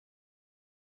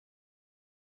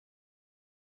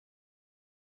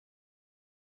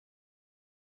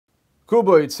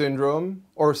Cuboid syndrome,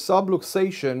 or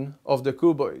subluxation of the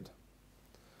cuboid.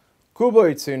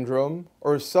 Cuboid syndrome,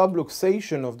 or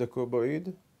subluxation of the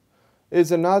cuboid,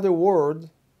 is another word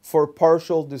for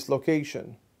partial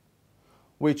dislocation,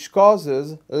 which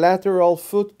causes lateral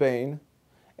foot pain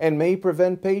and may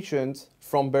prevent patients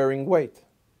from bearing weight.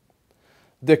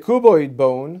 The cuboid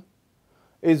bone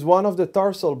is one of the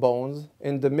tarsal bones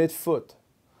in the midfoot,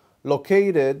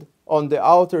 located on the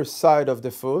outer side of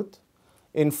the foot,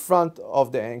 in front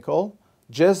of the ankle,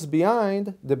 just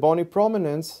behind the bony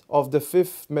prominence of the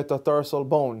fifth metatarsal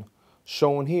bone,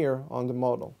 shown here on the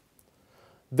model.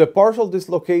 The partial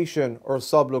dislocation or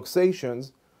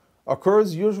subluxations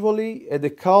occurs usually at the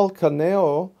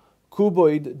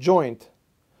calcaneo-cuboid joint,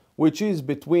 which is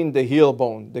between the heel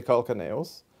bone, the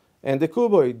calcaneus, and the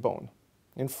cuboid bone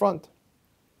in front.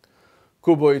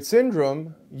 Cuboid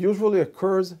syndrome usually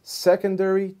occurs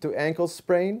secondary to ankle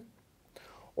sprain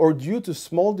or due to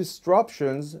small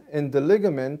disruptions in the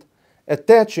ligament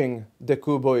attaching the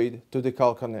cuboid to the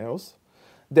calcaneus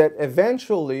that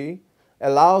eventually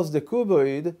allows the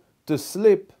cuboid to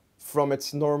slip from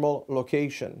its normal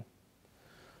location.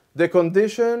 The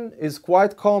condition is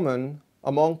quite common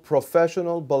among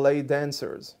professional ballet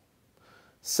dancers,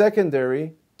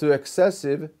 secondary to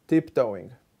excessive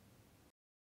tiptoeing.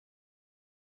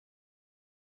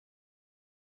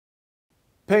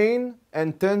 Pain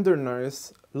and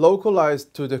tenderness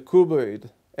localized to the cuboid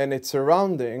and its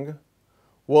surrounding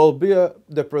will be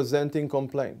the presenting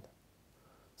complaint.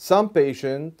 Some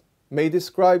patients may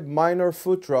describe minor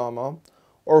foot trauma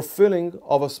or feeling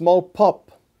of a small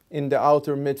pop in the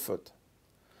outer midfoot.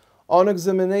 On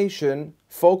examination,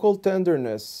 focal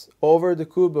tenderness over the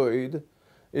cuboid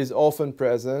is often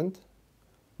present.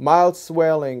 Mild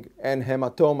swelling and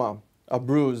hematoma, a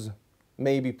bruise,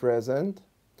 may be present,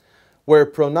 where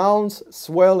pronounced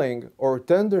swelling or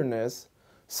tenderness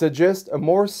suggests a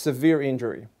more severe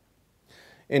injury.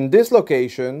 In this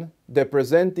location, the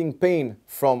presenting pain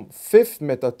from fifth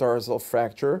metatarsal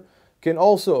fracture can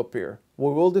also appear.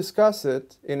 We will discuss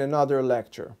it in another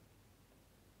lecture.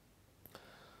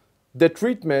 The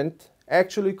treatment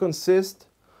actually consists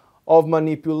of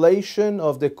manipulation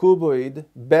of the cuboid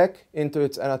back into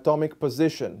its anatomic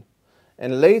position,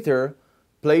 and later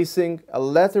placing a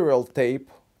lateral tape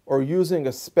or using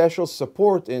a special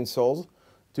support insole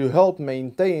to help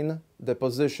maintain the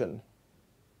position.